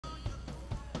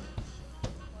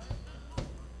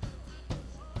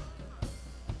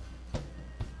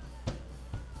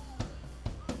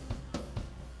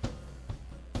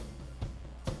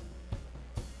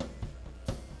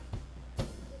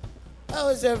How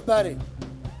is everybody?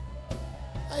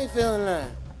 How you feeling now?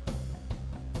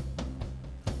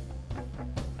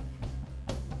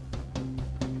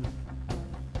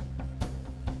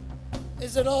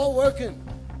 Is it all working?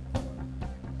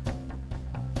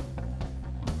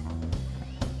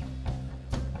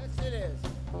 Yes, it is.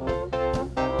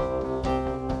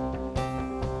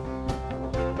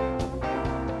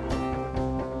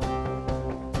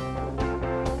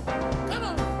 Come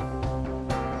on.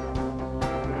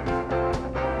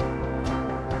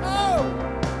 Oh!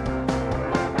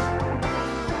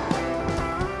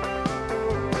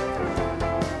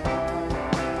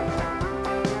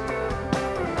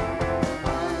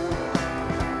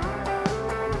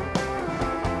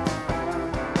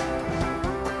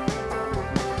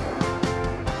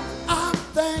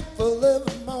 Thankful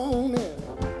every morning,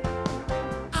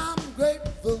 I'm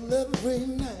grateful every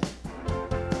night.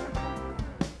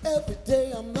 Every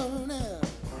day I'm learning,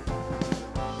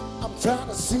 I'm trying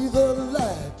to see the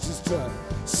light, just trying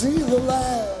to see the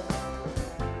light.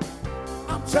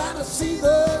 I'm trying to see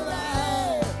the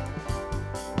light.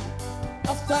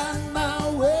 I'll find my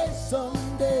way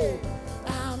someday.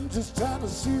 I'm just trying to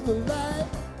see the light.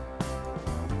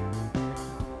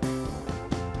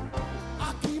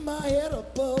 My head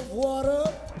above water,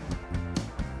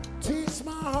 teach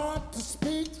my heart to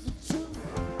speak the truth,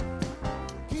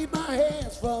 keep my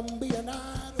hands from being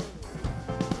idle.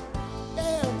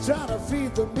 Yeah, I'm trying to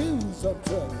feed the muse, I'm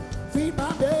trying to feed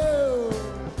my muse.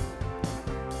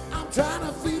 I'm trying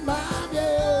to feed my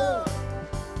muse.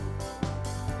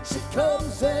 She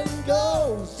comes and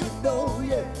goes, you know,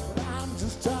 yeah, but I'm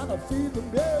just trying to feed the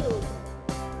muse.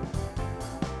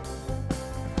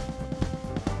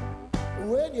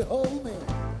 When you hold me,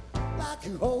 like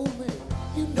you hold me,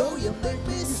 you know you make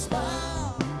me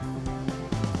smile.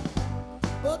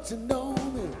 But you know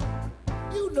me,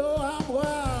 you know I'm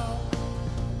wild.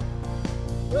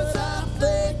 'Cause I'm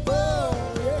thankful,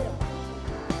 yeah.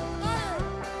 Hey.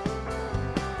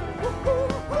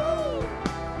 Woo-hoo-hoo.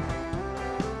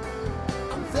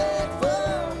 I'm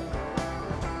thankful.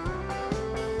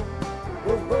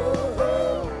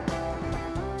 Woo-hoo-hoo.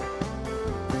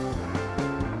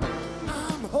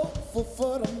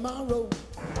 For tomorrow,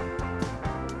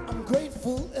 I'm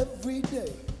grateful every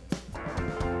day.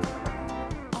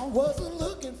 I wasn't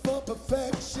looking for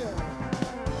perfection.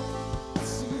 I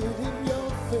see it in your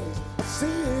face. I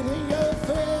see it in your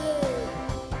face.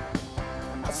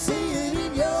 I see it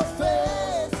in your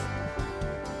face.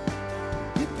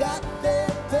 You got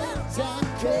that time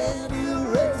can't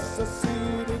erase. I see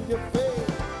it in your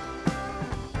face.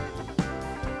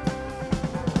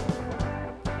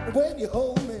 When you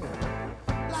hold me,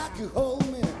 you hold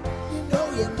me, you know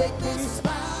you make me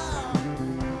smile.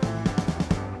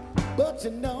 But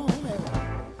you know me,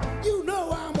 you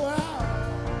know I'm wild.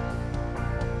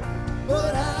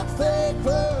 But I'm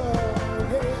thankful,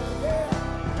 yeah, yeah.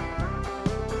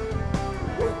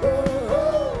 Oh, oh,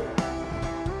 oh.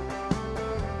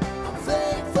 I'm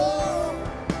thankful.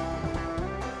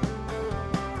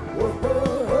 Oh,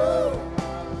 oh, oh.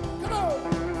 Come on.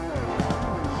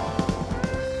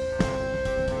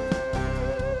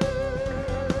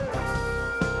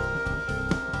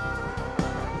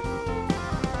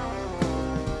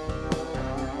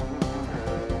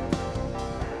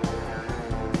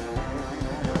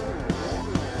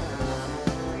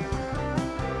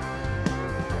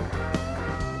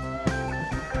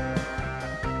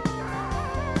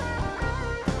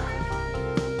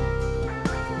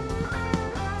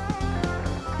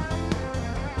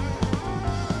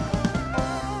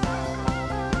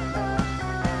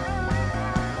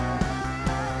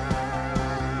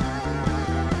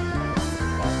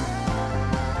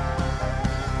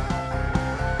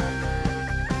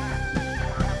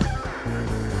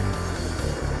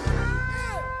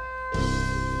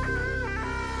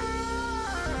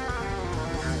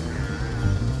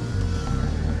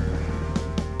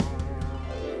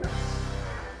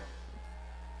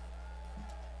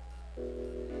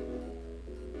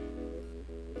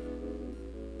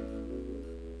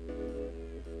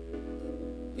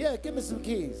 Yeah, give me some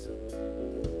keys.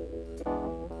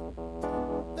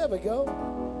 There we go.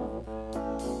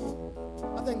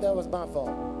 I think that was my fault.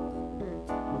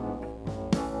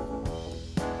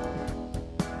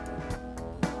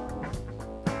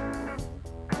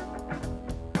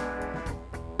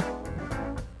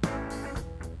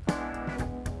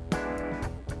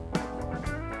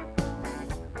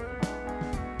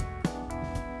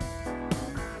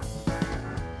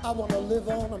 I want to live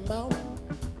on a mountain.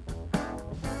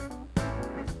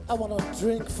 I want to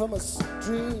drink from a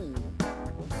stream.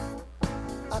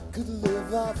 I could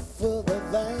live off of the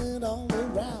land all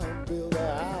around, build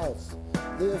a house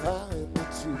live high in the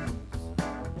trees.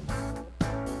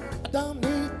 I don't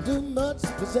need too much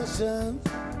possessions.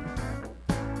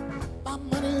 My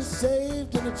money's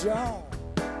saved in a jar.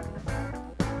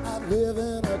 I live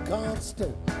in a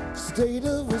constant state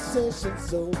of recession,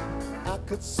 so I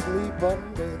could sleep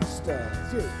under the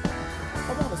stars. Yeah,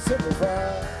 I wanna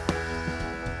simplify,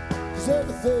 'cause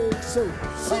everything's so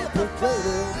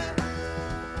complicated,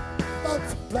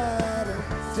 multiplied and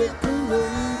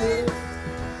decorated.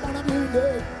 Wanna be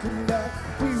naked like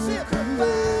we were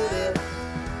created.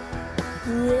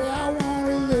 The way I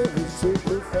wanna live is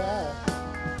simplified.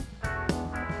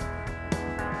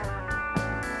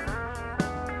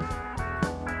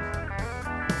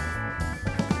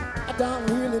 I don't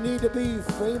really need to be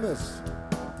famous.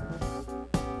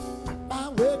 My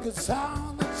record's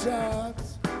on the charts.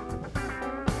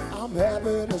 I'm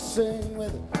happy to sing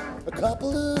with a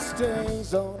couple of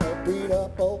strings on a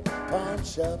beat-up old pawn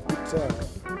shop guitar.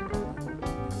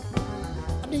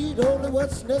 I need only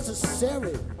what's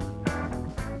necessary,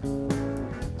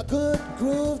 a good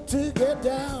groove to get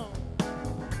down.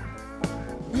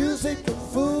 Music and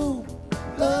food,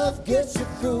 love gets you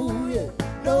through, yeah.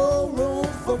 No room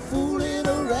for fooling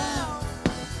around.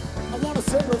 I wanna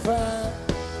simplify,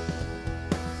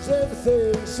 'cause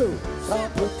everything's so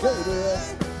complicated,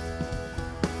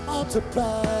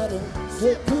 multiplied and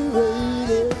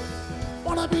decorated.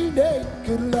 Wanna be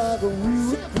naked like we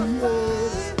were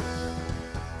created.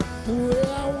 The way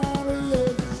I wanna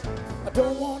live, I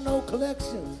don't want no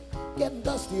collections getting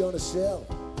dusty on the shelf.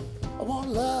 I want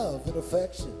love and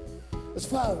affection, as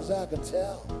far as I can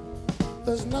tell.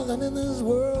 There's nothing in this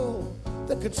world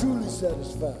that can truly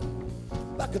satisfy,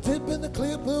 like a dip in the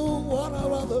clear blue water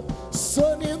or the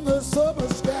sun in the summer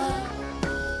sky.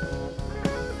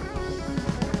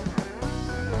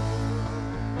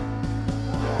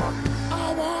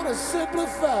 I wanna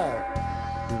simplify.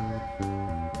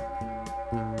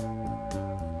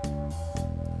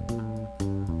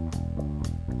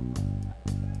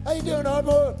 How you doing,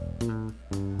 Ardmore?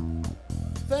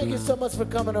 Thank you so much for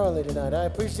coming early tonight. I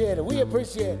appreciate it. We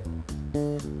appreciate it.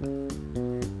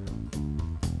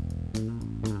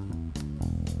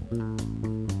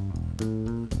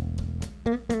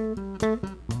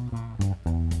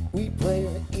 We play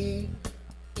an E,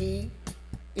 E,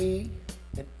 E,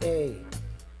 and A.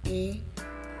 E,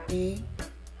 E,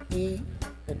 E,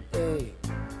 and A.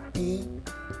 E,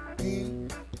 E,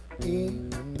 E,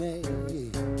 and A.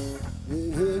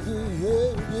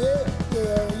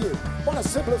 Yeah. Wanna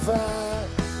simplify,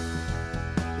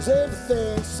 'cause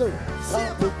everything's so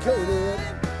complicated,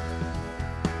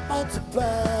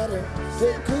 multiplied and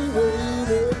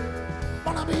decorated.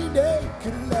 Wanna be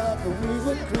naked like we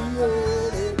were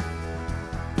created.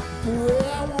 The way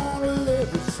I wanna live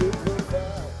is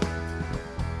simplified.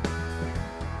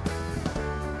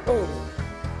 Oh.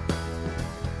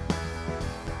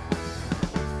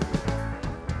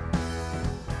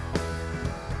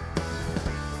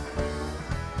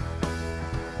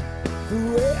 The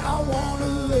way I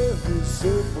wanna live is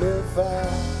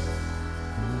simplified.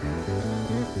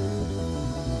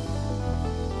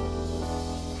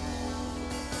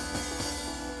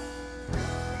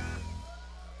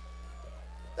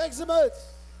 Thanks so much.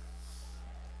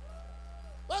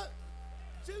 1,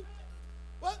 2,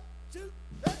 1, 2,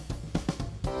 3.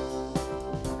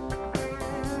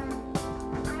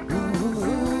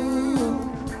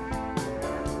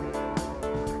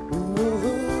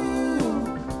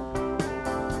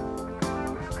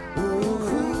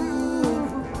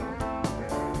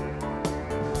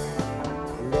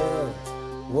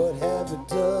 What have you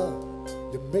done?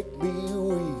 You make me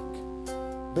weak,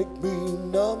 make me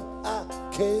numb, I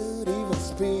can't even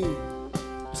speak.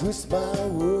 Twist my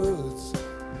words,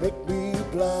 make me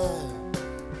blind,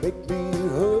 make me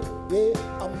hurt, yeah,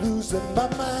 I'm losing my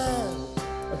mind.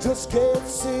 I just can't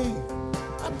see,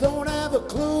 I don't have a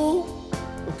clue.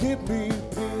 Give me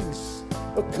peace,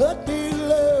 or cut me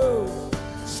low.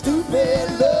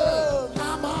 Stupid love,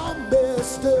 I'm all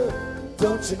messed up,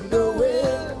 don't you know it?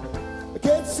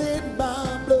 Gets in my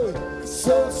blood,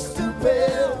 so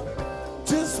stupid.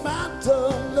 Just my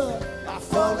dumb luck, I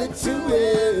fall into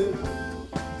it.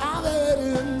 I've had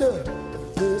enough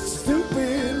of this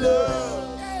stupid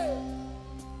love.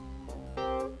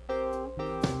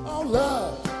 Oh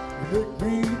love, make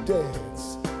me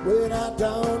dance when I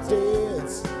don't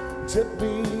dance. Tip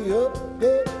me up,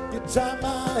 yeah, you tie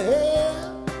my hair,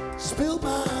 spill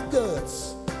my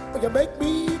guts, but you make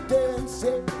me dance,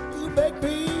 yeah, you make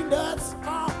me nuts.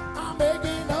 Oh, I'm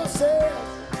making no sense.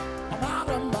 I'm out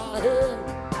of my head,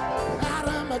 out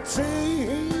of my tree.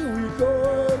 Here we go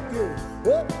again.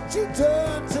 What you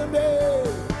done to me?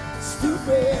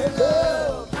 Stupid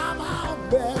love, I'm out.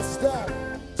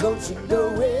 you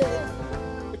know it?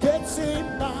 It gets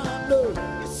in my blood.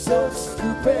 It's so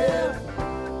stupid.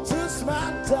 Just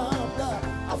my dumb luck.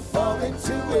 I fall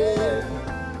into it.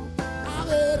 I'm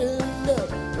had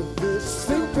enough of this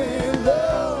stupid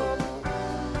love.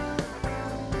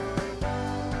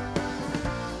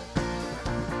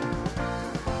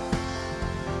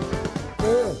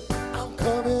 I'm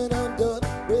coming undone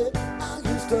with I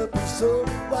used to be so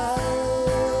wild.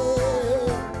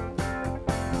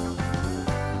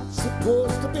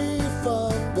 Supposed to be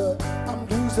fun, but I'm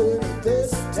losing it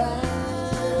this time.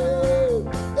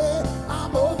 Yeah,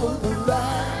 I'm over the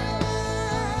line.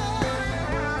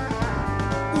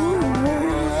 Ooh,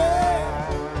 yeah.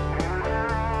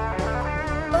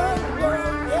 Oh,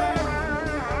 yeah.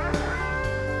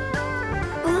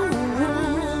 Ooh,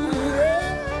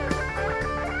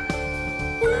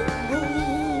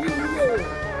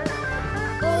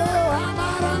 yeah. I'm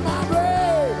out of my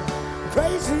brain,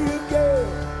 crazy again.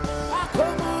 I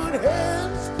come on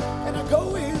hands and I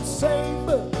go insane,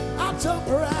 but I jump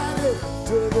right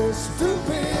into this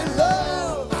stupid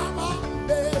love. I'm all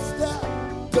messed up,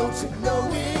 don't you know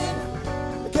it?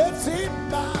 It gets in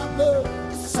my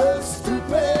blood, so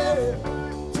stupid.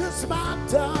 Just my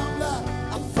dumb luck,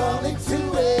 I fall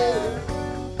into it.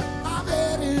 I'm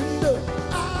heading up,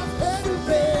 I'm heading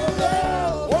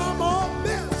there. One more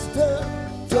messed up,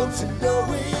 don't you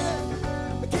know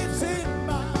it? It gets in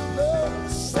my blood,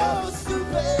 so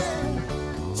stupid.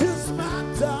 Just my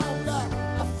dumb luck,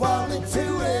 I fall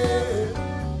into it.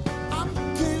 I'm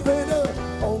giving up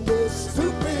on this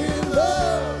stupid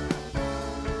love.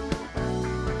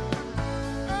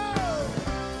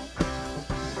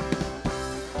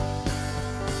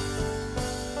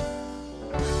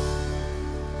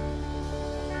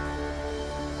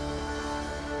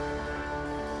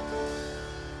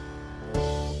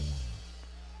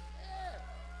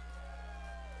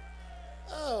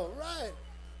 All right.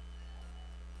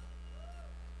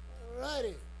 All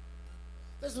righty.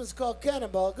 This one's called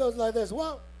Cannonball. It goes like this.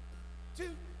 1,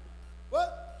 2, 1,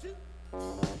 2.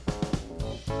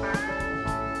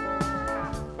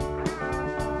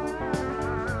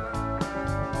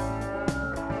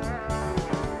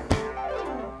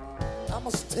 I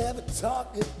must have a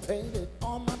target painted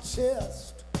on my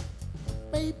chest.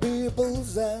 Maybe a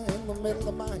bullseye in the middle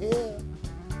of my head.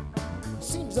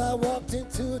 Seems I walked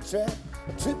into a trap,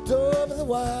 I tripped over the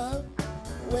wire.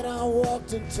 When I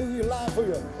walked into your life, well,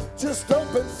 you just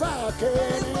opened fire,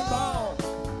 cannonball.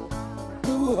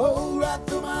 Blew a hole right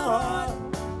through my heart.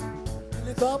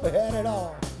 Really thought we had it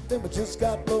all, then we just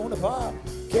got blown apart.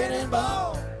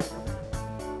 Cannonball,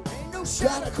 ain't no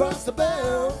shot across the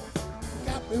barrel.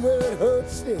 Got me where it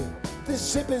hurts still.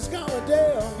 This ship is going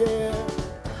down, yeah.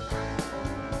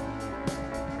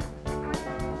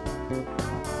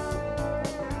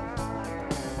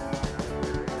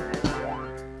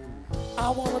 I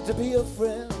wanted to be a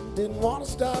friend, didn't want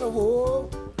to start a war.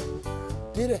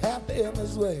 Did it have to end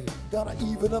this way? Gotta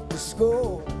even up the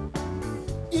score.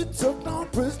 You took no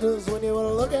prisoners when you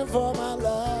were looking for my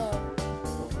life.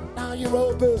 Now your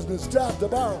old business dropped the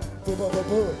ball.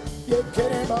 You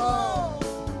cannonball.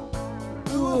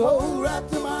 Blew a hole right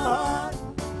through my heart.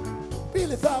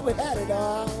 Really thought we had it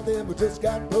all, then we just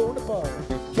got blown apart.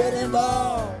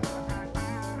 Cannonball.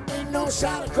 Ain't no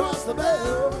shot across the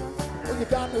barrel. Well, you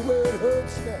got me where it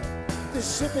hurts now.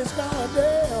 This ship is going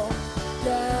down,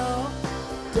 down,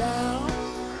 down,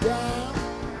 down.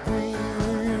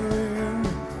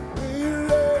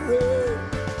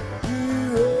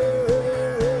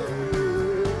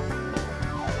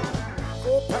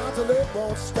 4 pounds of lead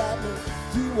won't stop me.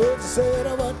 2 words said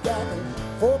of what got me.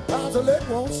 4 pounds of lead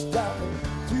won't stop me.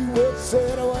 2 words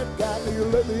said of what got me. You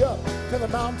let me up to the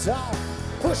mountaintop.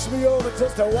 Push me over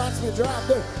just to watch me drop,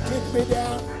 then kick me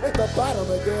down at the bottom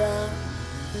again.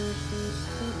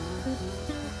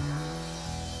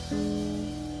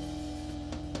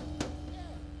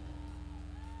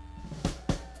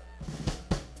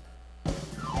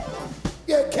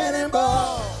 Yeah,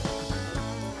 cannonball,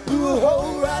 blew a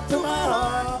hole right through my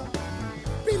heart.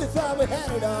 Really thought we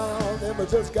had it all, then we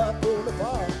just got pulled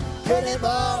apart.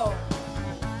 Cannonball,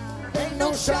 ain't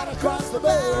no shot across the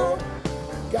barrel.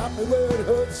 Got me where it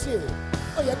hurts, shit.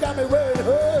 Oh, you got me where it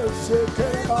hurts, shit.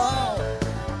 Cannonball.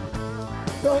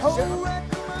 The whole right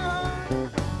through my heart.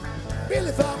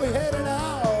 Really thought we had it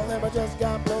all, then we just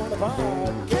got blown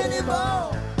apart.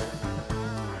 Cannonball.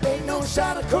 Ain't no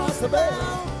shot across the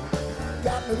barrel.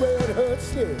 Got me where it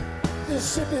hurts, shit.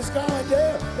 This ship is going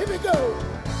down. Here we go.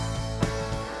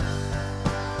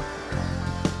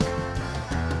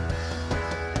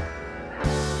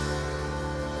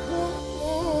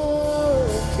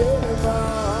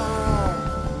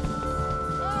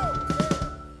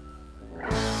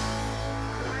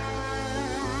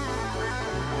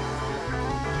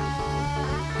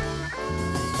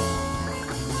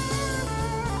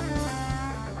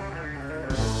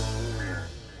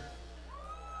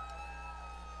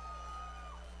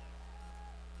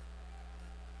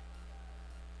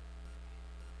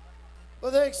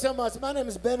 Well, thanks so much. My name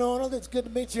is Ben Arnold. It's good to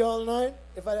meet you all tonight.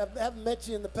 If I haven't met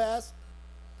you in the past,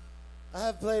 I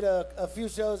have played a few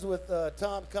shows with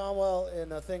Tom Conwell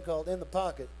in a thing called In the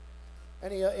Pocket.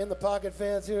 Any In the Pocket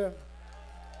fans here?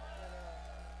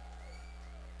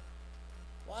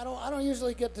 Well, I don't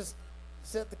usually get to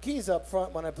set the keys up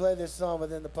front when I play this song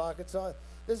with In the Pocket, so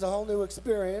this is a whole new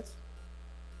experience.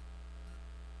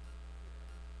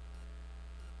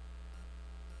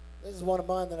 This is one of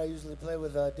mine that I usually play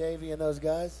with Davey and those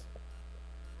guys.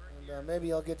 And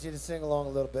maybe I'll get you to sing along a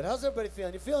little bit. How's everybody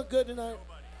feeling? You feeling good tonight?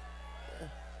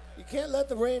 You can't let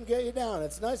the rain get you down.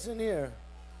 It's nice in here.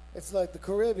 It's like the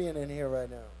Caribbean in here right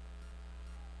now.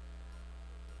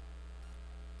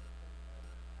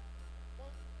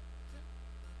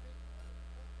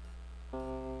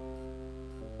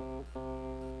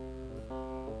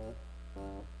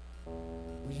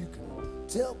 You can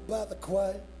tell by the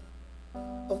quiet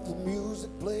of the music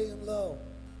playing low,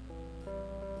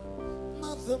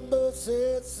 nothing but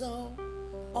sad song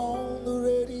on the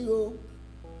radio.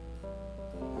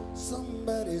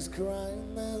 Somebody's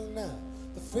crying and not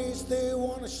the face they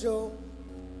want to show.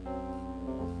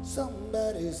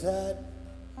 Somebody's hiding,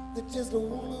 they just don't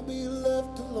want to be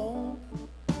left alone.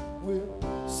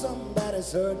 Well,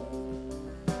 somebody's hurting,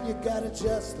 you gotta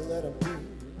just let them be.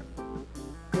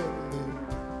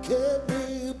 Can't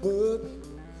be a burden,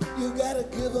 you gotta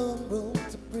give them room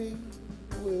to breathe.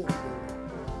 Well,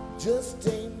 just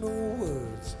ain't no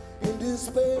words in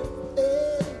despair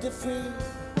and defeat.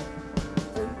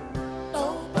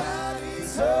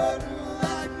 Nobody's hurting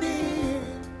like me.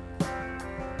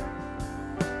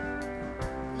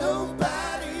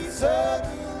 Nobody's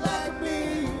hurting like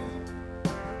me.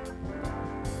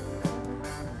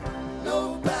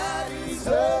 Nobody's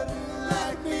hurting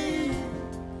like me.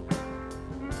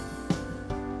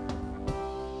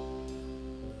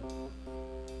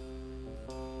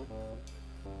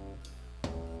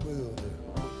 Well, the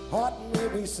heart may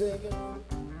be singing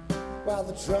while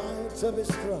the drums of his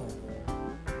throne.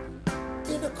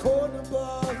 In a corner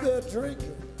bar they're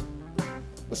drinking,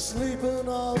 or sleeping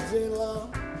all day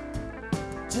long,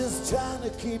 just trying to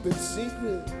keep it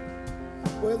secret,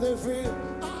 where they feel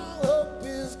all hope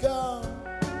is gone.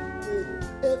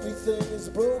 Everything is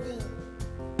broken,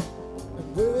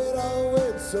 and where it all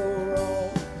went so wrong.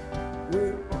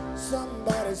 Where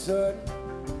somebody's hurting,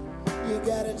 you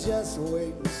gotta just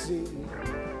wait and see.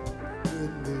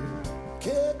 When they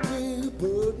can't be a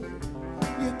burden,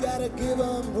 you gotta give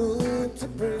them room to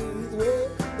breathe. Well,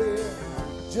 there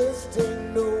just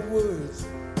ain't no words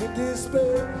in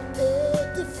despair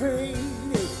and defeat.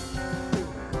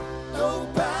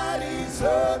 Nobody's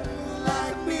hurting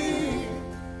like me.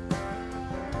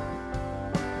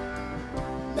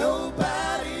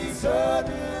 Nobody's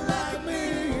hurting like me.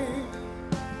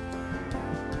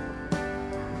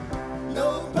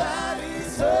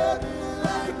 Nobody's hurting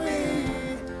like me.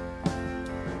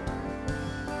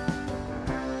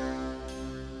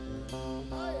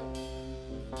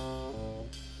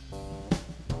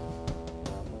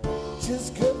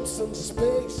 Just give them some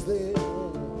space there.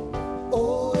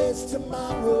 Oh, it's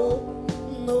tomorrow.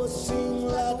 No, it seems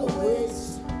like a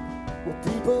waste. Well,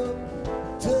 people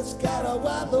just gotta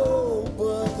wallow,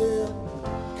 but they'll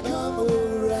come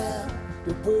around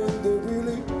to when they're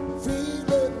really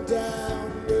feeling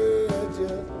down. They're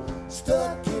just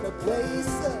stuck in a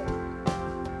place of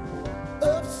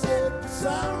upset and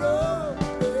sorrow.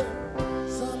 Yeah.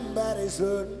 Somebody's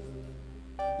hurting.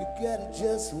 You gotta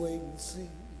just wait and see.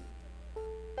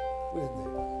 When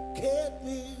they can't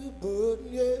be a burden,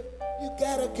 yeah, you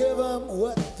gotta give them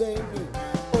what they need.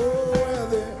 Oh, well,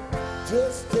 there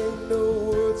just ain't no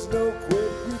words, no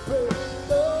quick repair,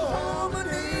 no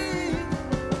harmony.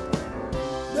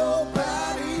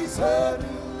 Nobody's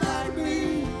hurting like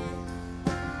me.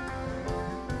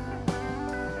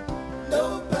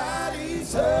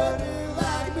 Nobody's hurting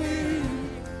like me.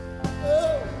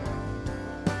 Oh,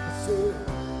 so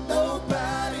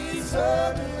nobody's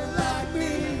hurting like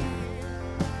me.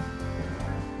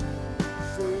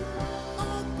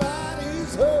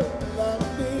 Nobody's hurting like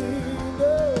me.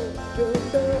 No, no,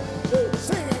 no, no.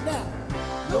 Sing it now.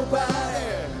 Nobody.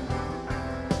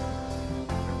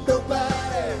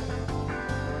 Nobody.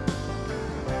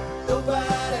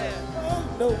 Nobody. Oh,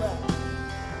 nobody.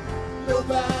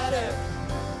 Nobody.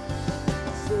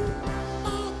 So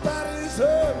nobody's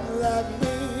hurting like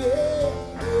me. Yeah,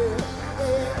 yeah,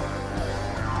 yeah.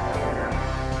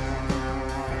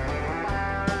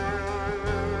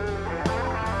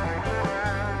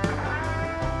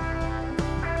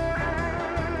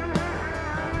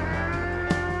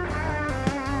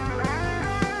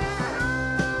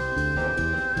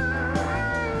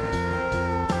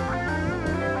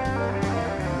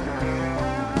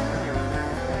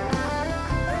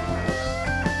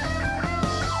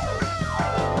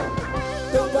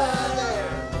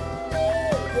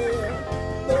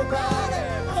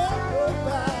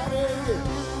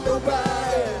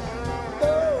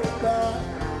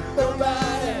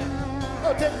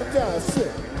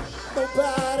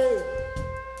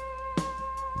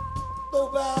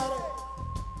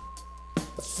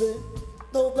 say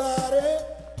nobody,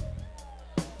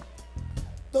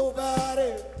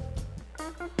 nobody,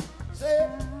 say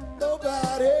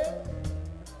nobody,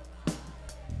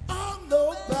 oh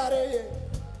nobody,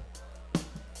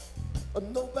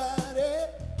 nobody,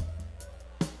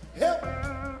 help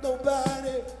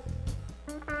nobody,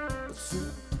 say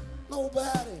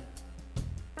nobody,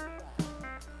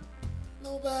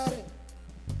 nobody,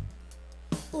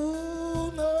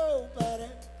 ooh nobody.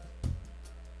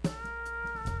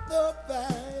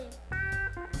 Nobody,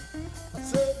 I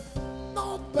said,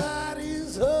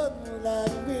 nobody's hurting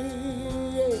like me.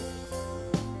 Yeah.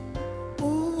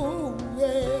 Ooh,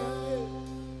 yeah.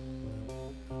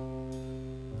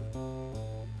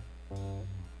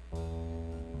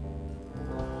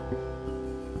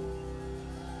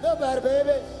 Nobody,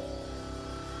 baby.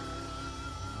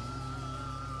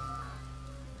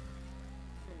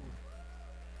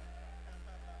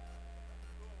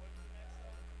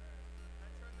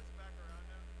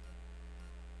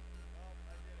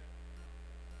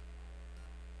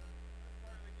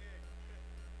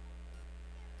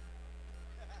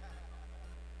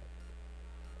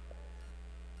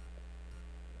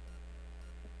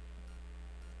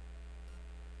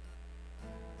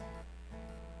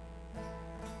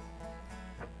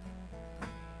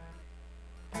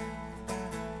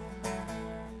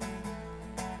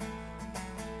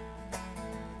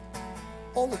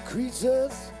 All the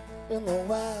creatures in the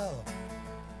wild,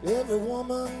 every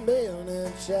woman, man,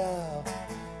 and child,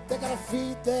 they gotta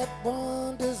feed that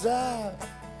one desire,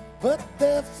 put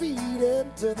their feet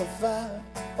into the fire.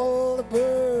 All the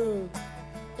birds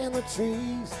and the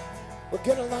trees will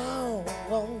get along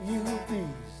on you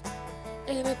bees.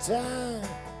 Anytime,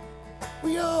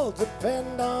 we all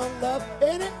depend on love,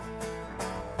 ain't it?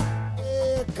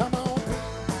 Yeah, come on,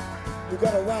 you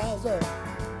gotta rise up.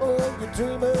 Oh, you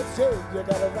dreamers, yeah, you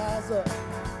gotta rise up.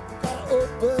 You gotta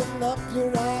open up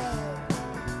your eyes.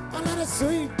 I'm not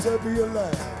sweet to be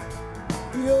alive.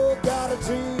 You got a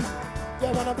dream,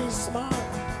 you wanna be smart.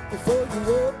 Before you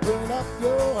open up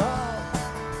your heart,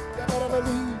 you gotta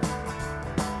believe.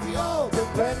 We all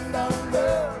depend on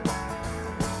love.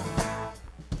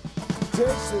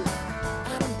 Taste it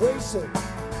and embrace it,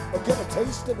 or get a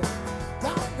taste of it.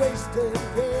 Don't waste it,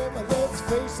 yeah, but let's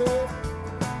face it.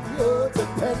 You'll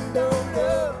depend on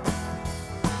love.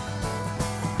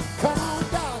 Come on,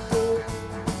 doctor,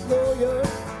 lawyer,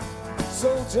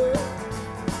 soldier,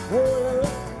 warrior,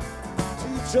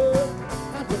 teacher,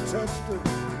 and protector,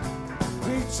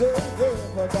 preacher,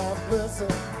 yeah, God bless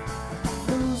it.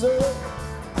 Loser,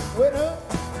 winner,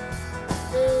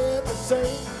 yeah, the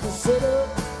saint, the sinner,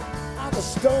 and the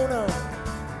stoner,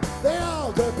 they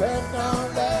all depend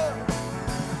on love.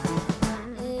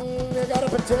 You gotta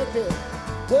protect it.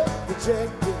 Don't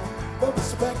reject it, don't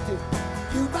respect it.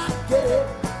 You might get it,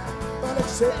 but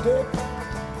accept it.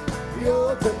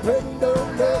 You'll depend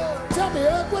on love. Tell me,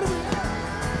 what do we have?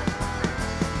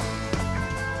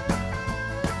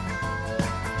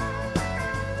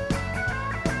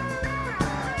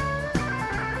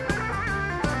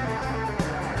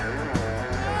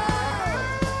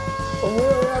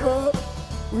 Wherever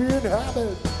we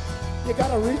inhabit, you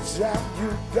gotta reach out, you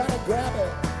gotta grab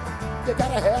it, you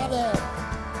gotta have it.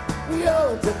 We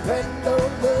all depend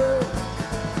on love.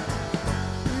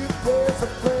 If there's a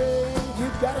flame, you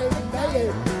gotta ignite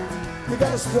it. You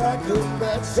gotta strike the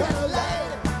match and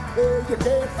light it. Oh, you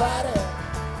can't fight it.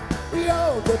 We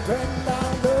all depend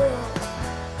on love.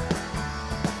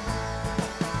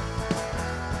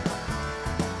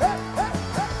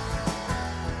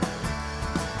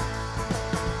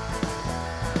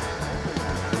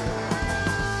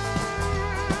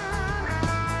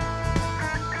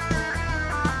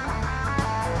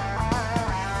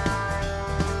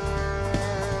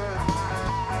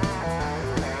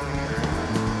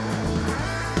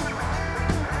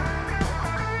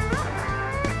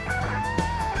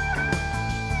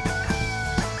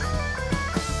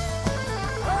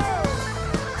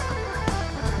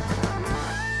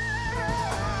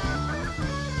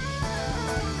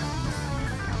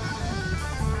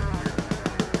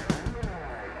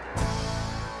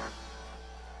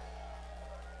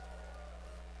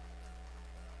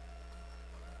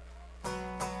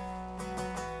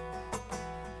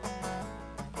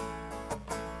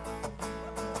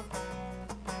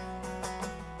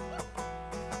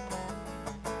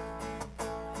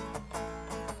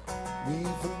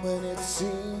 Even when it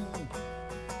seems it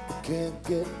can't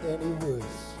get any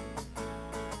worse.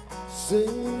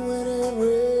 Sing when it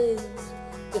rains,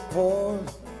 it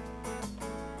pours.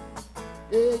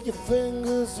 Yeah, your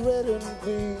fingers red and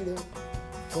bleeding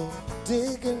from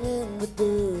digging in the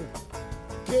dirt.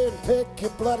 Can't pick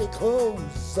your bloody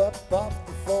clothes up off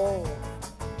the fall.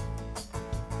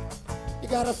 You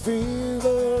got a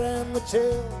fever and the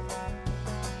chill,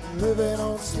 living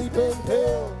on sleeping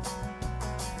pills.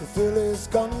 The feeling's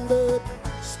gone but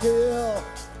still.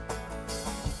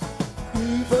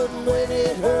 Even when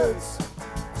it hurts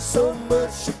so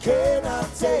much you cannot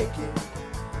take it,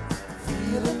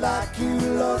 feeling like you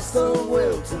lost the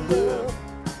will to live.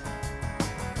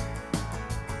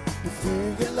 You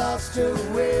feel you lost your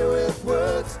way with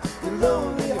words, your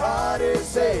lonely heart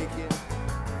is aching.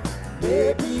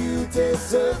 Maybe you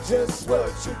deserve just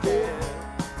what you get.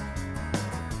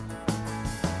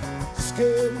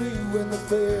 Scare me when the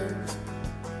things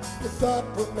you thought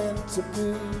were meant to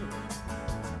be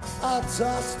are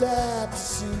tossed out to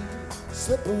sea,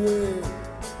 slip away.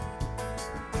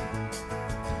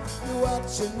 You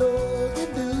watch, you know you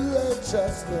knew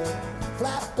adjustment,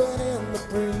 flapping in the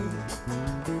breeze,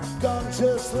 gone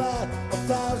just like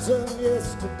 1,000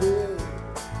 yesterday.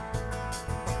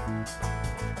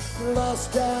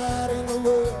 Lost out in the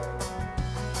world,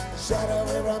 shadow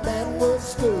where a man once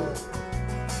stood.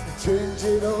 Change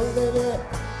it only they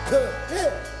could,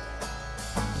 yeah.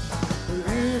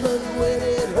 Even when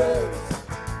it hurts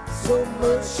so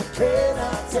much you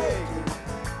cannot take it,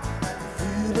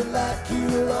 feeling like you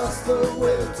lost the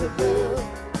will to live.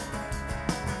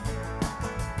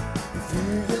 You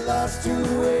feel you lost your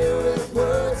way with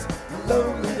words, your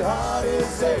lonely heart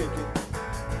is aching.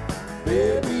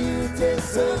 Baby, you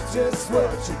deserve just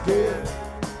what you get.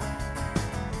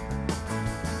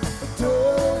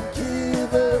 Don't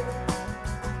give up,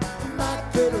 you might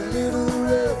get a little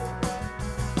rough.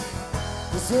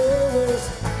 There's always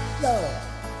love.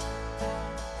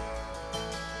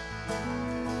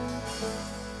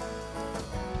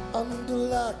 Under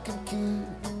lock and key,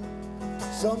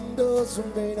 some doors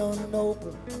remain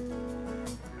unopened.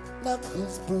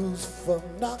 Knuckles bruised from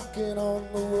knocking on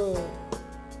the wood.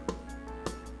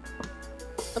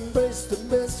 Embrace the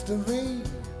mystery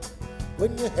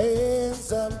when your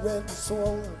hands are red and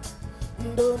swollen.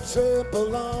 Don't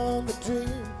trample on the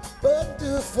dream, but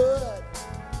do foot.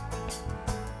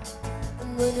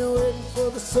 And when you're waiting for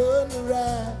the sun to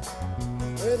rise,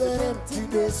 with an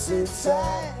emptiness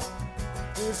inside,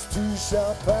 it's too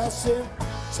short passing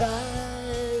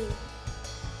time.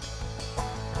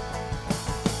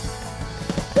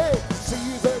 Hey,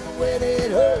 see even when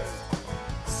it hurts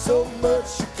so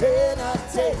much you cannot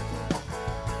take it,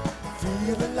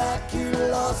 feeling like you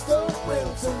lost the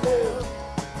will to live.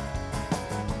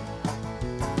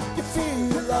 You feel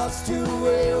you lost your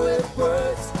way with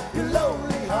words, your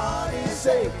lonely heart is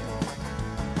aching.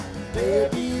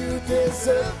 Maybe you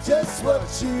deserve just what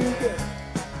you get.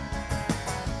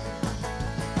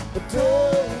 But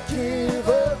don't give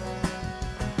up,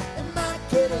 it might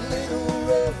get a little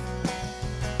rough.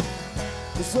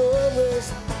 There's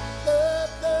always love.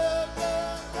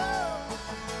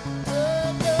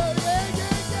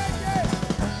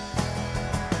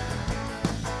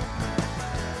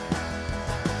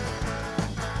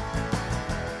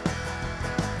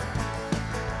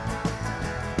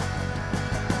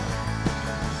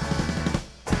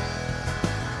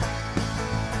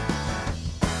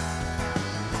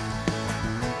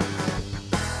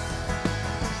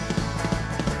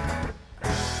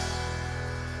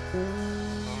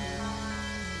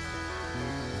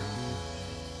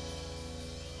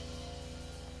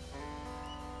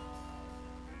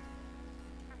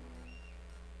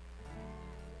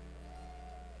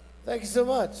 Thank you so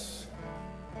much.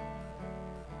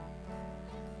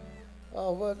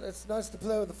 Oh, well, it's nice to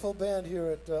play with a full band here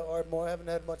at Ardmore. I haven't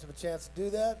had much of a chance to do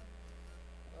that.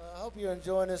 I hope you're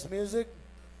enjoying this music.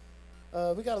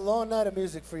 We got a long night of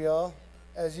music for y'all,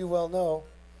 as you well know.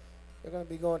 They're going to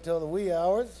be going till the wee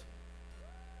hours.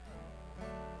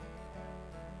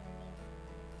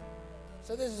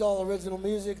 So this is all original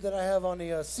music that I have on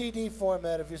the CD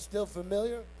format, if you're still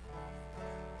familiar.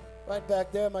 Right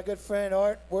back there, my good friend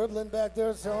Art Werblin back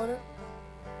there selling it.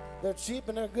 They're cheap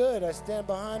and they're good. I stand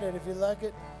behind it. If you like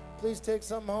it, please take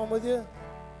something home with you.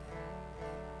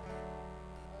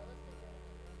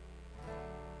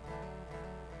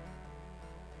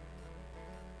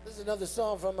 This is another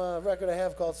song from a record I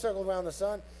have called Circle Around the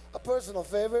Sun, a personal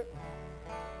favorite.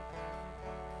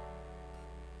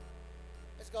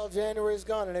 It's called January's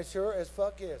Gone, and it sure as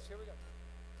fuck is. Here we go.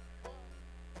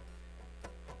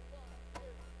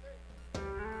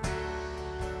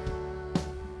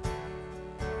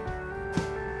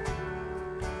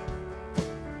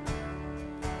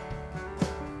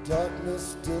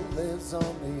 Darkness still lives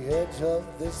on the edge of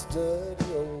this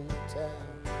dirty old town.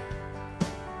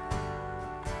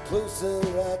 Closer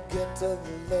I get to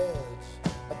the ledge,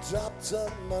 I drop to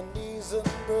my knees and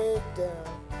break down.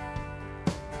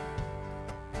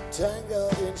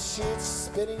 Tangled in sheets,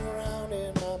 spinning around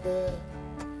in my bed.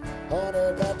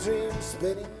 Haunted by dreams,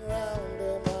 spinning around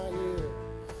in my ear.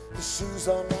 The shoes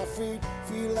on my feet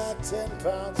feel like 10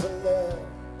 pounds of lead.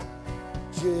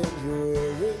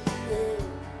 January, yeah.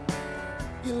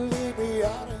 You leave me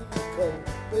out in the cold,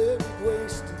 baby,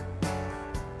 wasted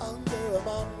under a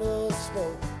mountain of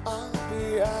snow. I'll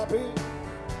be happy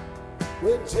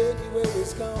when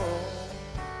January's gone.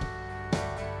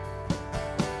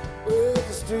 Well, the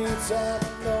streets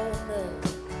have known me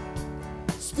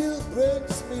still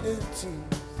brings me to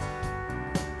tears.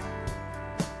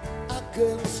 I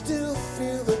can still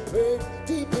feel the pain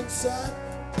deep inside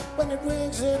when it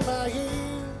rings in my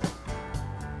ears.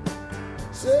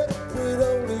 Separate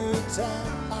only in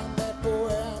time, I'm that boy,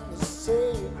 I'm the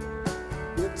same.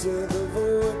 Into the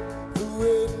void, the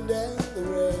wind and the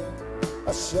rain.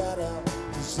 I shout out,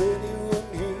 does anyone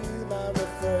hear my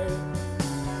refrain?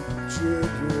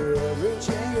 January,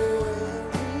 January,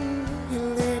 you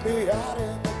leave me out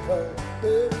in the cold,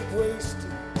 baby,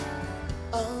 wasted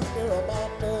under a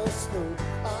mountain of snow.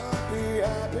 I'll be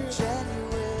happy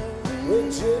January when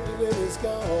January's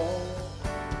gone.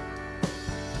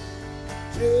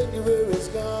 January's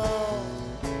gone.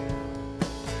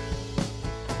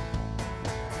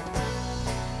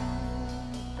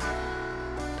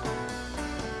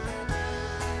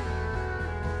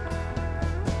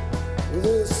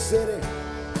 This city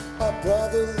of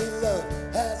brotherly love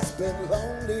has been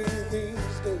lonely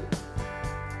these days.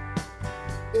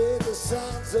 The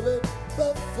sounds of it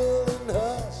muffled and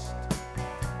hushed,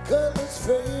 colors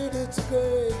faded to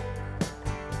gray.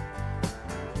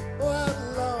 Oh,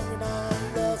 I'm longing,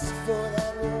 I'm lost for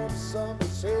that warm summer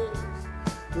shades.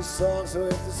 The songs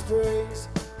with the strings,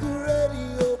 the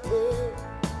radio play.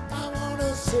 I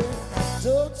wanna say,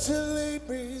 don't you leave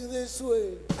me this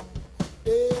way.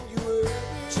 January,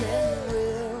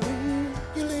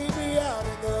 you leave me out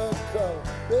in the cold,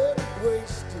 baby,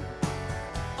 wasted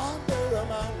under a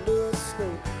mountain of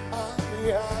snow. I'll be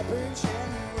happy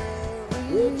January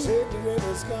when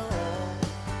January's gone.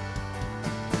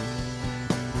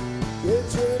 Yeah,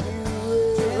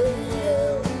 January,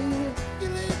 you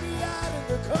leave me out in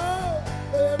the cold,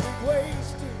 baby,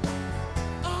 wasted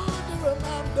under a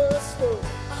mountain of snow.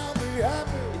 I'll be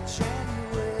happy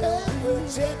January when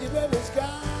January's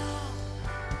gone.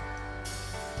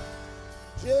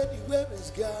 January's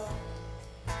gone.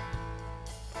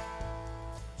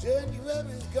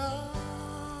 January's gone.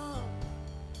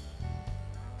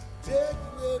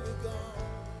 January's gone.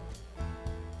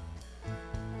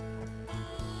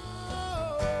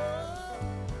 Oh,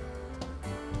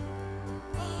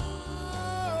 oh, oh,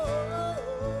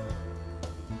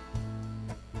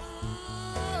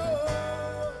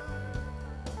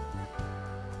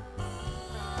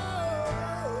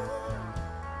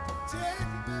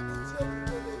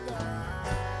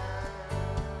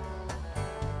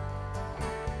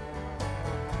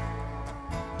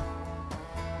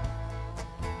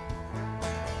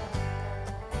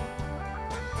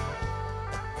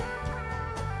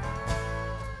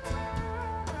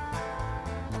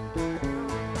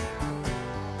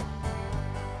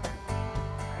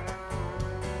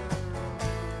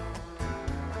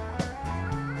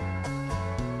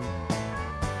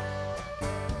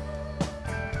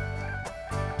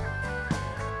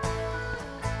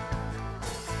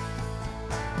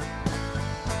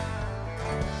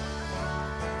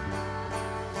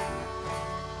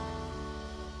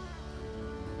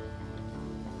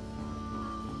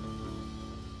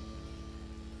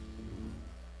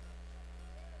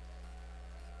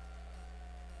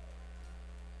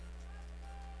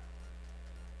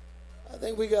 I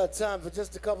think we got time for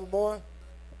just a couple more.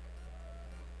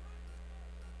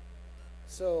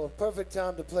 So, perfect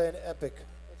time to play an epic.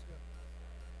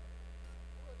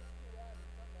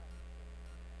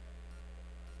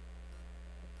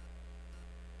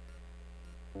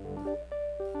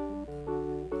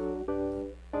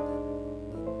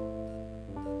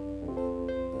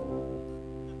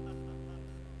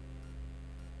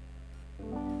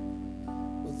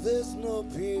 Well, there's no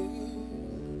peace.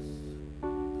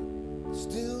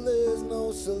 Still there's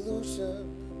no solution.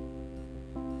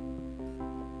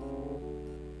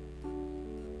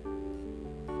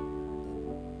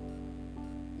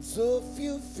 So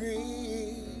few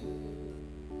free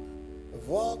have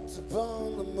walked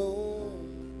upon the moon.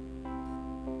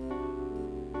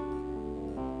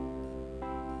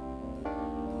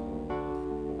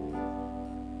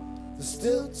 There's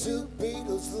still 2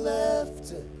 Beatles left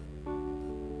to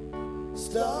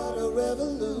start a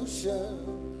revolution.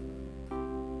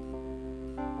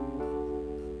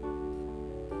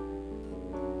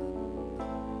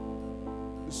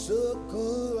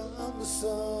 Circle around the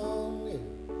sun.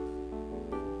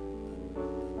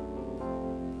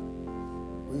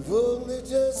 we've only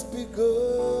just begun.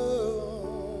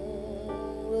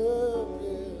 Oh,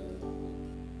 yeah.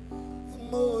 The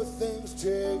more things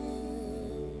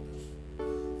change,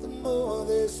 the more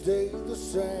they stay the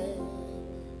same.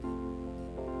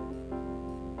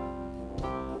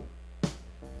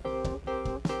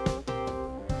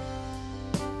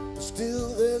 Still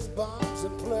there's bombs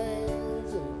and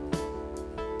planes and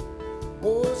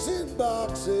boys in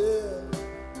boxes.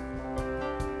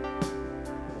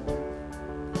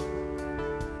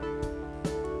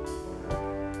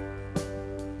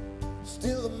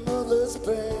 Still the mother's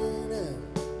pain and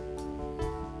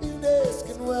you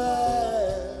asking why.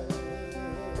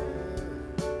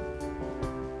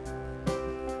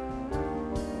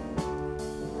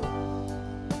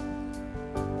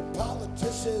 The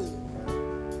politicians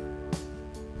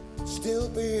still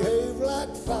behave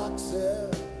like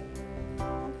foxes.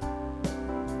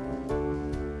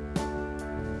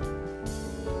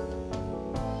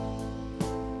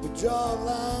 We draw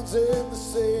lines in the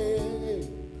sand,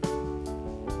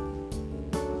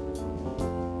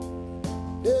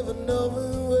 never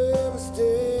knowing where we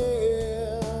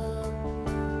stand.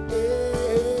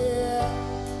 Yeah,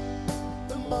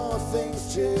 the more things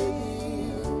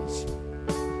change,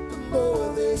 the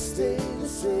more they stay the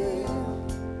same.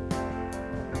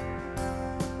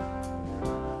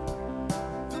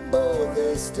 The more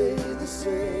they stay the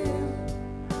same,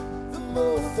 the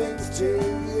more things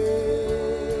change.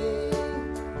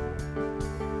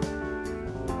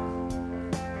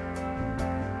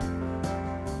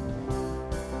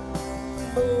 The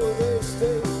more they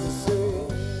stay the same.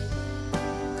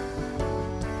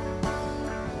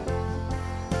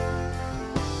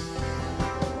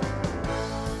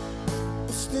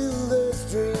 Still there's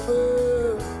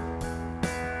dreamers,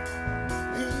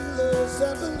 healers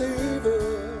and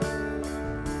believers.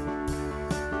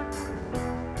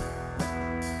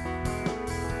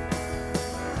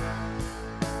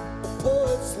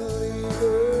 Poets, the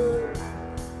leader,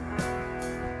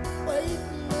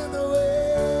 waiting in the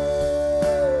way.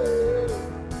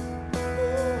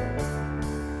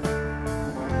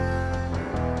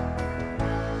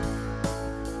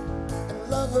 And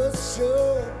lovers show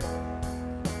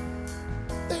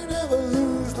they never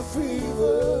lose the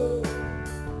fever.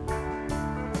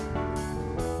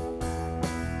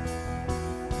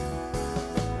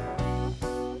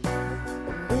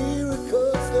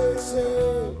 Miracles, they say,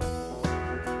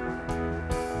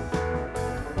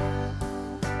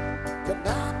 can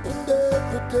happen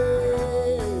every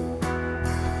day.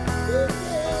 Yeah,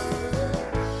 yeah, yeah.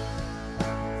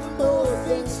 The more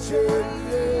things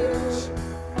change,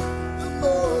 the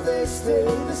more they stay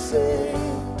the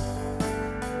same.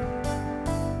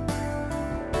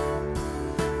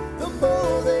 The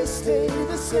more they stay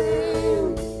the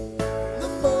same, the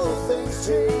more things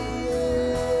change.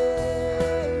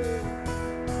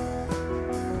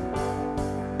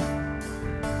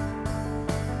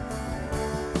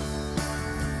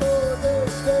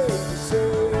 Stay the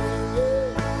same, yeah.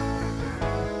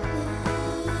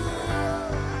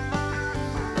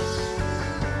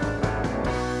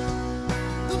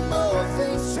 The more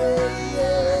things change,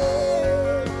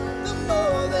 yeah. The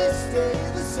more they stay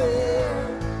the same.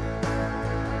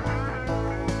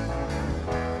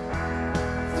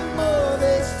 The more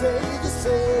they stay the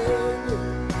same,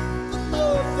 the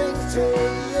more things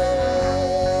change, yeah.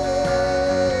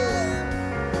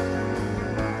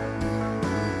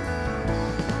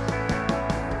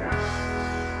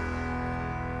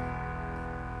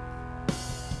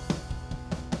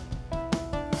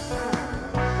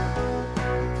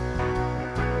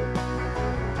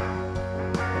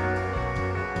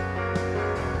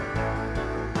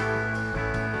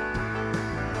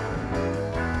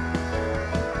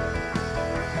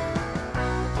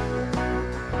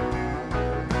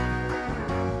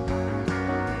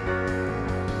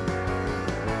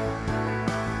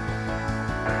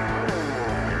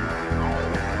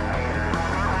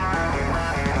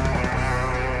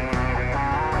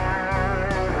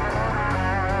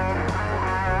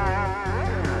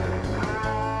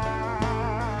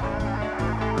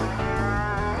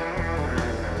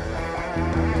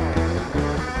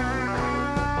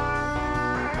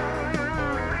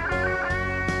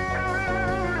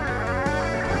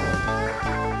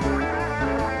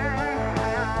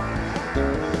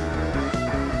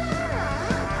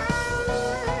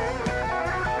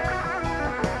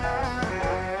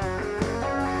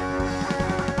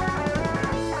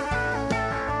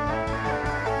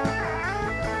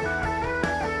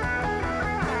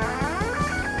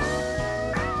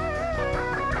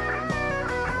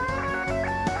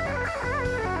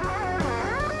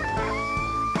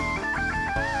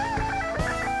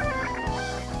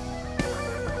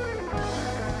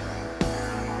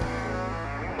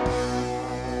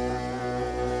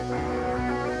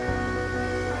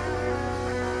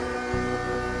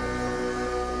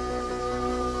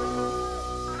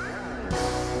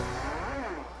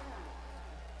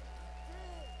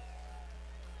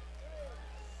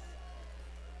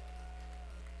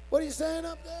 What are you saying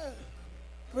up there?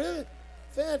 Really?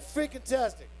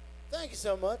 Fan-freaking-tastic. Thank you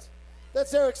so much.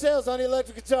 That's Eric Sales on the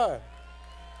electric guitar.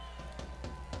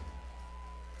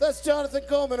 That's Jonathan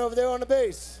Coleman over there on the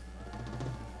bass.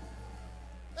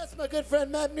 That's my good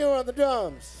friend Matt Muir on the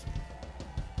drums.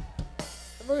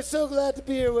 And we're so glad to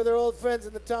be here with our old friends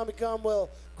in the Tommy Conwell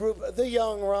group, the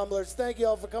Young Rumblers. Thank you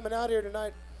all for coming out here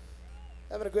tonight.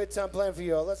 Having a great time playing for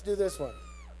you all. Let's do this one.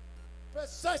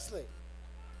 Precisely.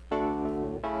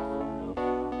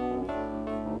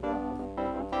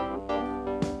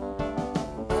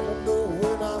 I don't know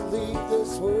when I leave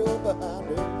this world behind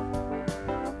me.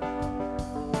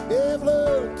 I've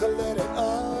learned to let it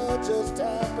all just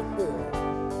happen, Bill.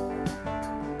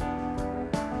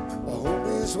 I hope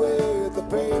his way at the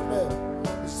pavement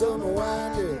is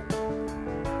unwinding.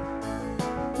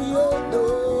 We all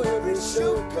know every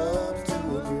show comes to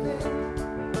an end.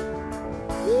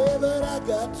 Yeah, but I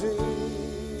got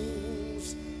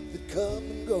dreams that come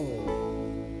and go.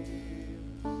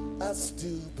 I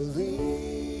still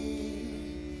believe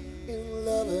in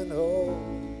love and hope.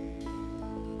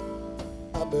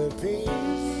 I'm at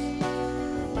peace,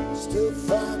 still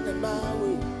finding my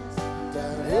way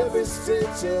down every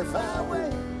stretch of highway,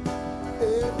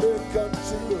 every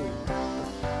country road.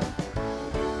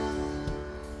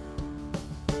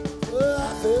 Well, I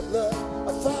felt love I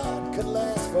thought could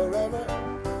last forever,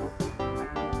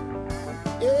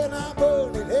 and I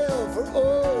burned in hell for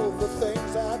all the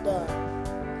things I done.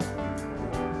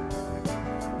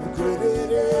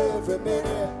 Regretted every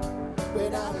minute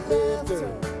when I lived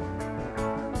through,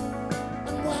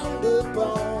 wound up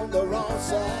on the wrong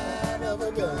side of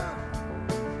a gun.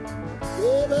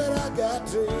 Yeah, but I got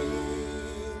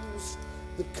dreams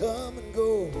that come and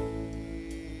go.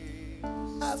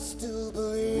 I still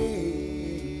believe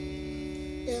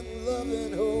in love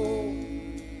and hope.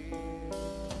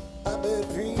 I'm at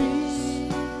peace,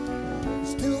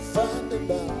 still finding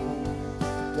bound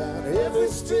down every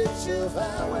stretch of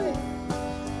highway,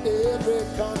 every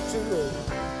country road.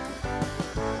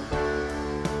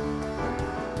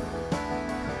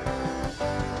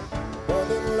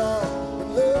 Long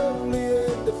and lonely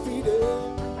and defeated,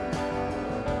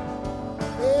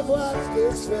 I've watched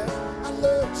this friend I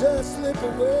love just slip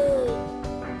away.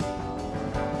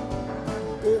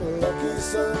 Been lucky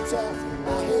sometimes I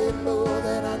had more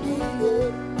than I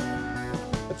needed,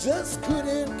 I just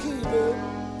couldn't keep it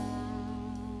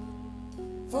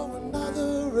for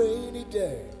another rainy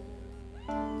day.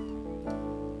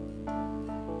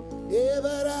 Yeah,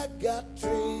 but I got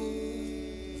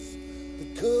dreams that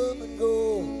come and go.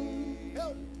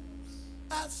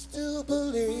 I still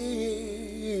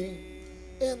believe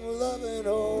in love and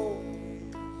hope.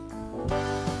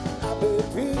 I've been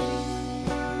peace,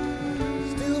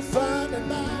 still finding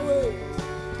my way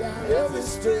down every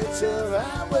stretch of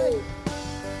highway.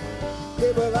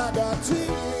 Yeah, well, I got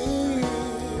dreams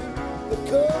that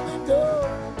come and go.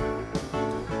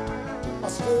 I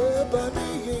still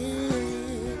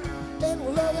believe in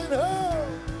love and hope.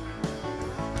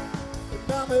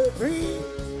 And I'm at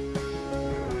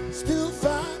peace, still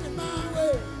finding my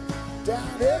way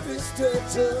down every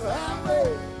stretch of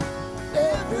highway,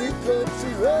 every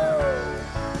country road.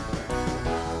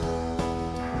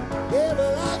 Yeah,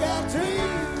 well, I got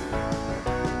dreams.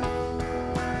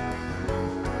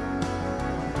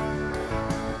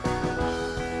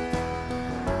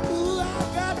 Ooh, I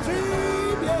got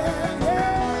dreams, yeah, yeah.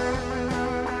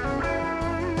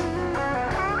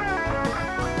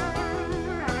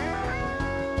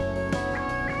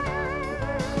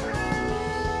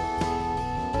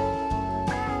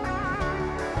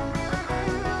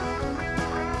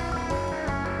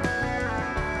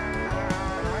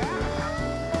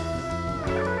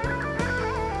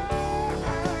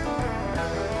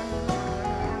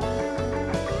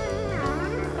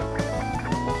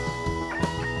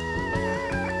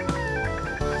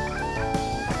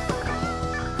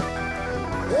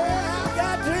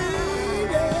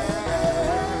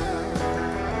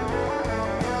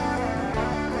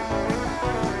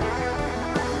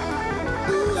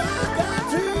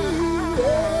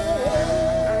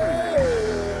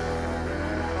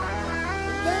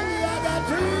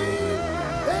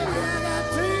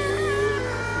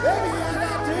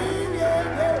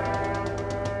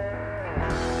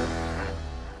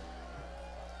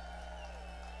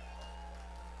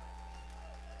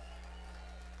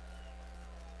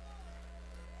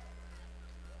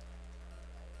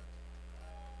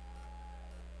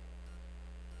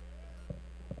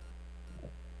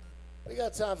 We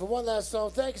got time for one last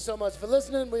song. Thank you so much for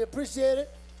listening. We appreciate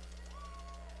it.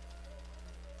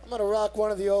 I'm going to rock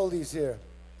one of the oldies here.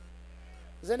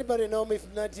 Does anybody know me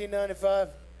from 1995?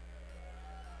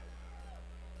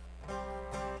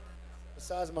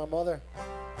 size of my mother.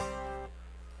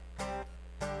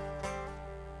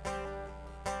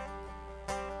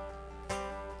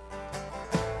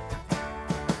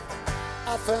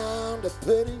 I found a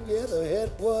penny, yeah, the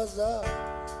head was up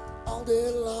all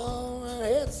day long. I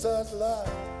had such luck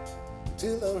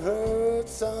till I heard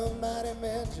somebody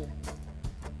mention,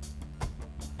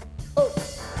 oh,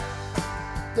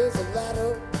 there's a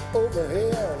ladder over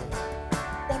here.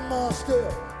 One more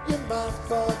step, you might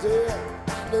fall dead.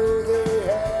 I know they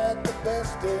had the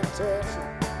best intention,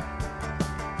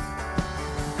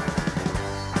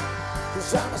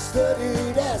 'cause I'm a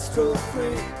studied astro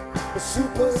freak. The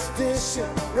superstition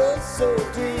runs so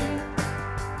deep,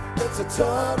 it's a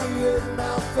target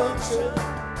malfunction.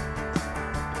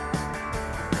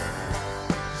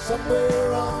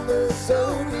 Somewhere on the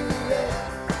zodiac,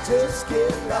 just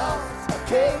get lost, I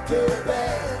can't get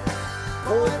back.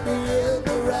 Point me in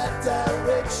the right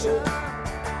direction.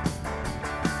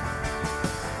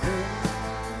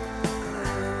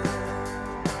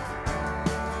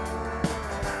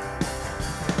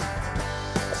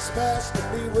 I smashed the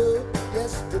wheel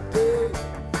yesterday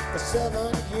for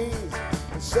 7 years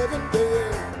and 7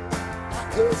 days. I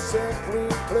could simply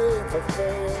play for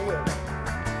failure.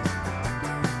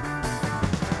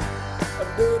 I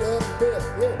made a bet,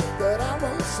 yeah, that I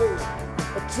won't say.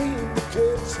 A dream to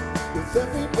catch with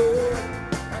every day.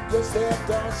 I guess that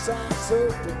don't sound so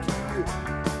peculiar.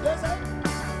 Yes, I.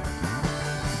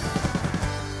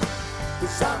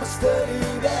 'Cause I'm a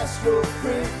studied astro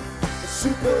freak. The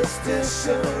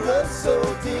superstition runs so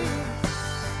deep,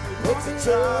 it's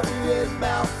a target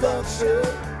malfunction.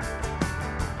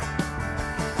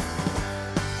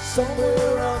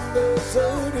 Somewhere on the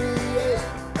zodiac,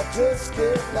 I just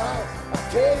get lost, I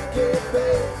can't get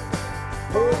back.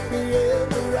 Point me in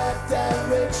the right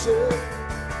direction.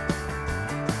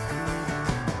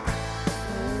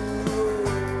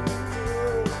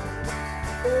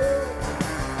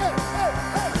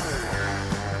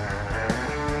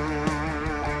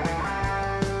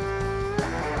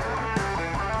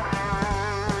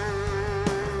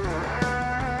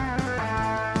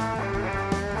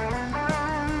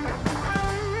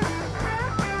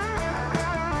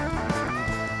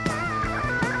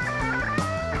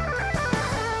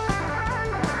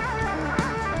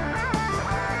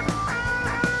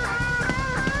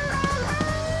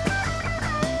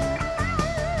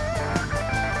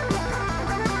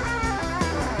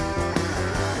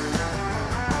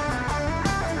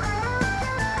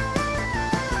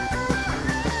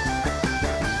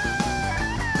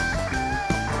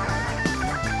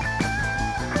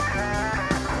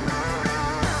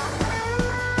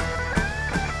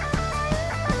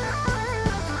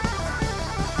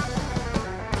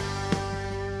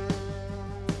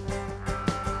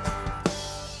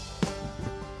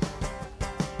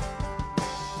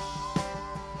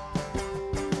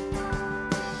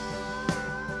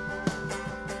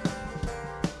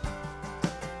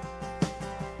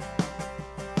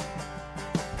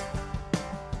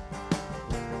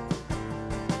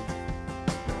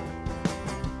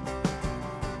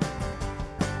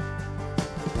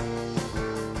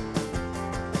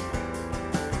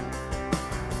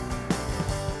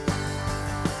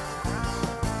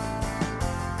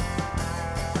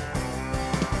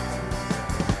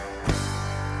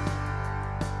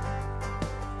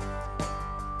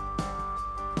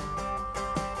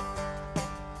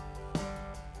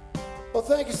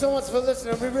 Well, thank you so much for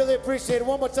listening. We really appreciate it.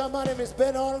 One more time, my name is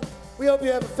Ben Arnold. We hope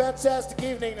you have a fantastic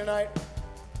evening tonight.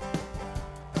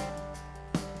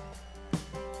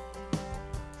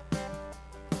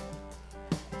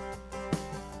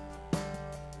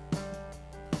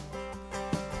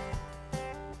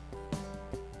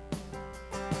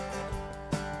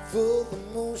 Full the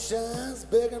moon shines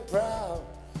big and proud.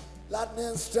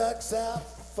 Lightning strikes out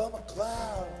from a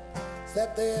cloud. Is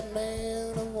that dead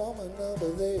man or woman over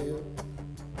there?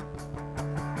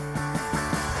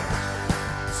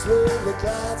 Slowly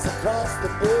glides across the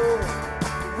board.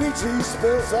 Ouija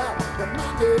spills out the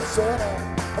minded shadow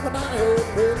of an eye-head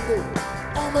window,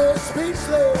 almost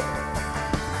speechless.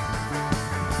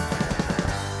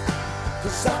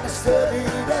 'Cause I'm a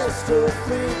studied astro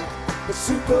freak. The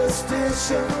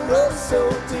superstition runs so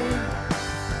deep,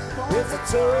 it's a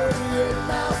target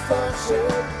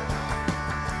malfunction.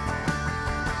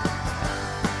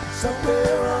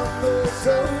 Somewhere on the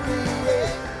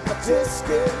zodiac, I just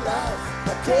get lost,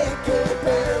 I can't get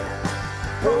back.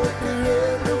 Point me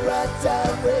in the right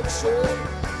direction.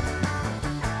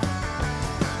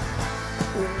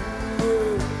 Ooh,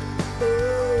 ooh,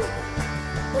 ooh.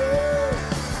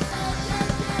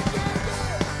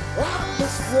 I'm the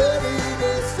studied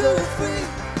astro freak.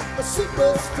 A super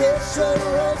superstition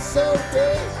runs so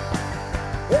deep.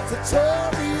 It's a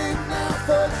journey now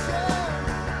for sure.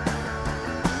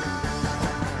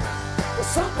 But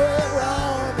somewhere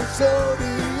around the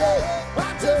zodiac,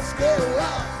 I just get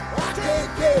lost, I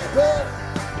can't get back.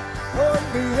 Point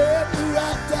me in the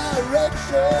right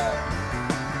direction.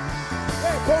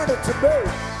 Hey, point it to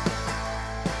me.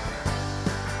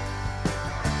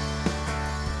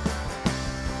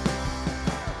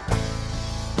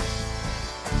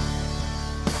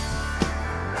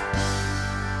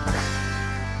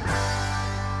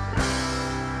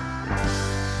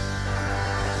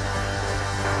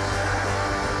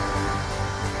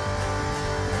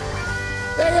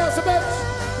 There you go, some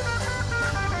bitch.